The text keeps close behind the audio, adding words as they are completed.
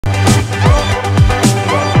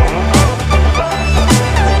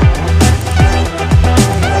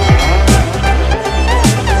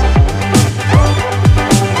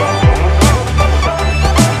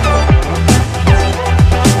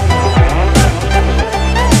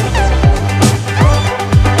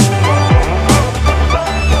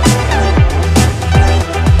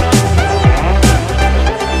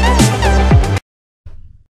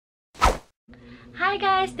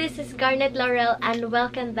Garnet Laurel and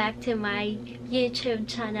welcome back to my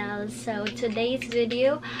YouTube channel. So today's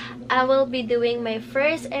video, I will be doing my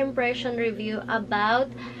first impression review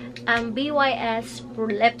about BYS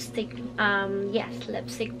lipstick.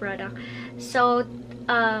 Lipstick product. So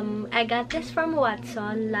I got this from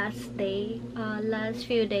Watson last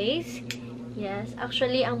few days. Yes,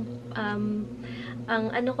 actually ang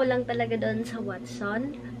ano ko lang talaga doon sa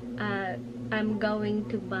Watson, I'm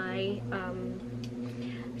going to buy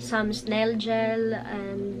some snail gel,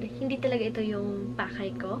 and hindi talaga ito yung pakay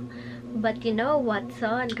ko. But you know,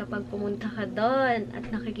 Watson, kapag pumunta ka doon at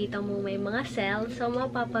nakikita mo may mga sale, so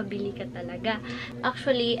mapapabili ka talaga.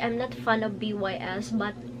 Actually, I'm not fan of BYS,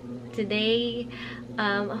 but today,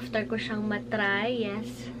 after ko siyang matry,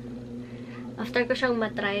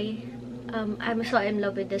 I'm so in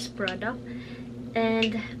love with this product.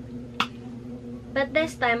 But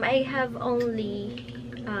this time, I have only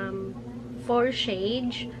 4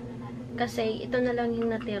 shades kasi ito na lang yung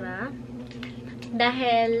natira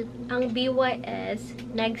dahil ang BYS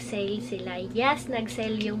nag-sale sila. Yes,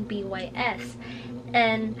 nag-sale yung BYS,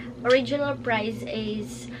 and original price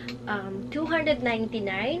is $299.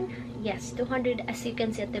 Yes, 200, as you can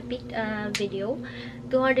see at the video,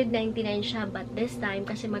 $299 siya, but this time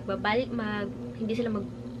kasi hindi sila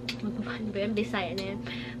design na yan,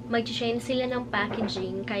 mag-change sila ng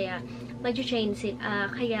packaging, kaya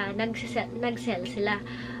nag-sell sila.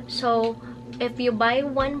 So if you buy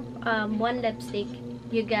one lipstick,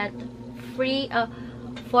 you get free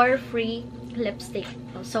 4 free lipstick.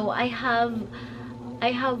 So I have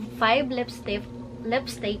 5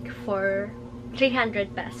 lipstick for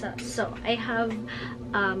 300 pesos. So I have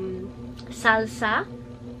salsa,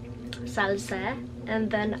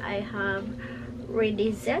 and then I have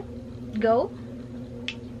Ready Set Go,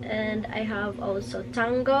 and I have also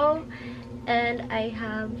Tango, and I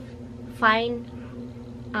have Fine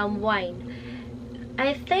Wine.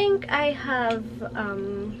 I think I have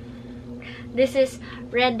this is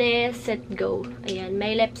Ready Set Go. Ayan,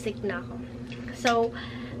 may lipstick na ako. So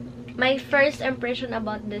my first impression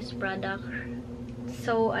about this product,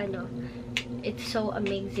 so it's so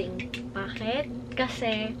amazing. Bakit?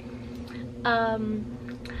 Kasi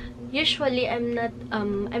usually I'm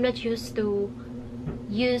not used to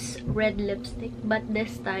use red lipstick, but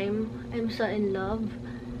this time I'm so in love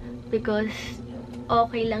because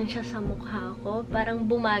okay lang siya sa mukha ko, parang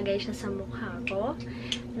bumagay siya sa mukha ko.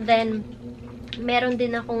 Then meron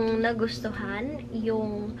din akong nagustuhan,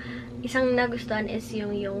 yung isang nagustuhan is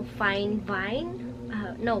yung Fine Wine.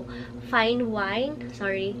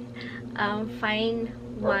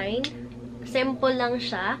 Simple lang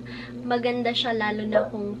siya. Maganda siya lalo na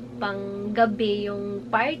kung pang gabi yung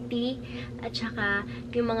party, at saka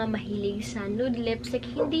yung mga mahilig sa nude lipstick.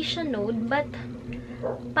 Hindi siya nude, but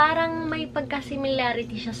parang may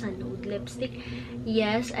pagka-similarity siya sa nude lipstick.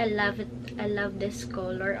 Yes, I love it. I love this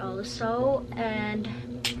color also. And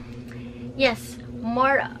yes,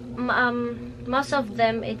 most of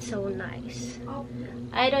them, it's so nice.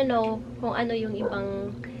 I don't know kung ano yung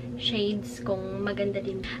ibang shades kung maganda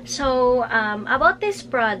din. So about this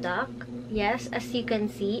product, yes, as you can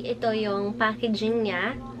see, ito yung packaging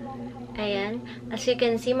niya. Ayan, as you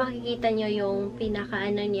can see, makikita nyo yung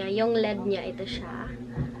pinaka-ano niya, yung LED niya, ito siya.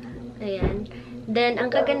 Ayan. Then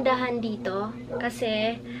ang kagandahan dito,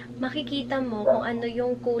 kasi makikita mo kung ano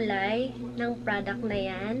yung kulay ng product na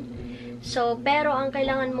yan. So, pero ang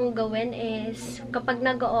kailangan mong gawin is, kapag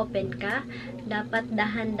nag-open ka, dapat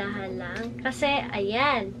dahan-dahan lang. Kasi,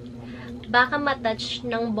 ayan, baka matouch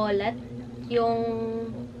ng bullet yung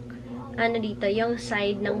dito, yung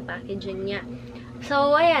side ng packaging niya.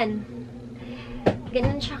 So, ayan.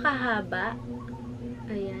 Ganun siya kahaba.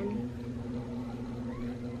 Ayan.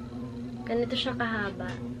 Ganito siya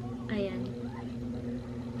kahaba. Ayan.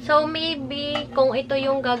 So, maybe, kung ito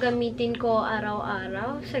yung gagamitin ko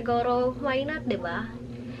araw-araw, siguro, why not, diba?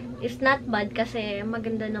 It's not bad kasi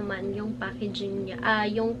maganda naman yung packaging niya,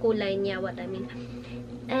 yung kulay niya, what I mean.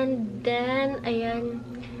 And then, ayan.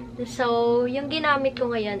 So, yung ginamit ko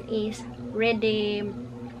ngayon is Ready,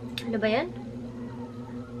 ano ba yan?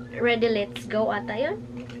 Ready Let's Go ata yun?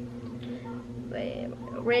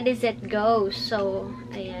 Ready Set Go. So,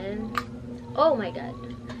 ayan. Oh my God.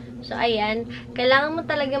 So, ayan. Kailangan mo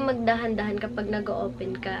talaga magdahan-dahan kapag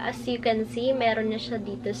nag-open ka. As you can see, meron na siya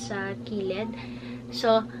dito sa kilid.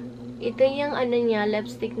 So, ito yung niya,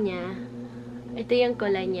 lipstick niya. Ito yung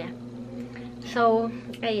kulay niya. So,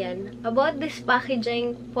 ayan. About this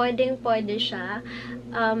packaging, pwedeng-pwede siya.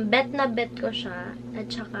 Bet na bet ko siya.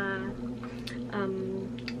 At saka,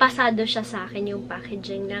 pasado siya sa akin yung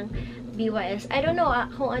packaging ng BYS. I don't know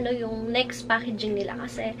kung ano yung next packaging nila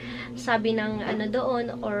kasi sabi ng ano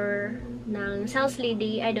doon or ng sales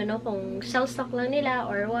lady, I don't know kung sales stock lang nila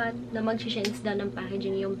or what, na mag-change daw ng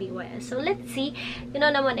packaging yung BYS. So, let's see. You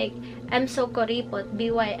know naman, I'm so kuripot,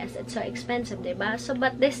 BYS, it's so expensive, diba? So,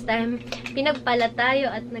 but this time, pinagpala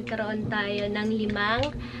tayo at nagkaroon tayo ng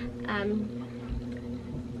limang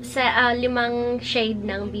shade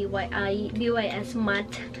ng BYS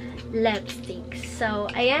matte lipstick. So,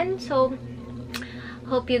 ayan. So,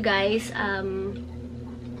 hope you guys,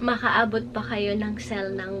 makaabot pa kayo ng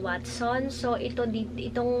sale ng Watson. So, itong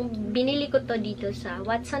binili ko to dito sa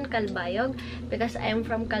Watson Calbayog because I'm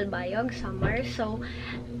from Calbayog, Samar. So,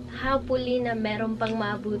 hopefully na meron pang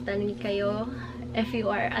maabutan kayo if you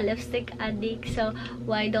are a lipstick addict. So,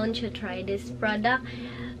 why don't you try this product?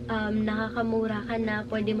 Nakakamura ka na,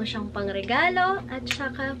 pwede mo siyang pangregalo at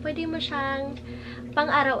saka pwede mo siyang pang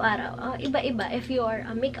araw-araw. Iba-iba. If you are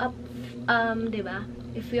a makeup, diba?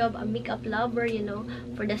 If you have a makeup lover, you know,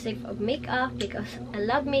 for the sake of makeup, because I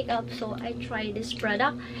love makeup, so I try this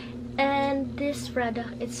product. And this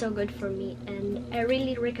product, it's so good for me. And I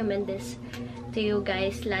really recommend this to you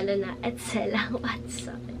guys, lalo na at Selang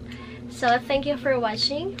Watson. So, thank you for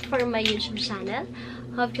watching for my YouTube channel.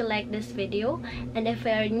 Hope you like this video. And if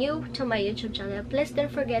you are new to my YouTube channel, please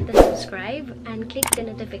don't forget to subscribe and click the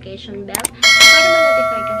notification bell para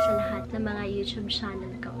ma-notify ka sa lahat ng mga YouTube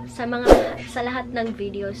channel ko. Sa lahat ng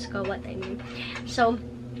videos ko, what I mean. So,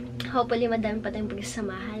 hopefully madami pa tayong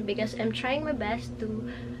pagsamahan because I'm trying my best to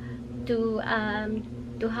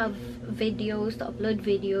have videos, to upload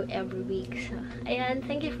video every week. So, ayan,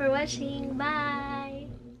 thank you for watching. Bye!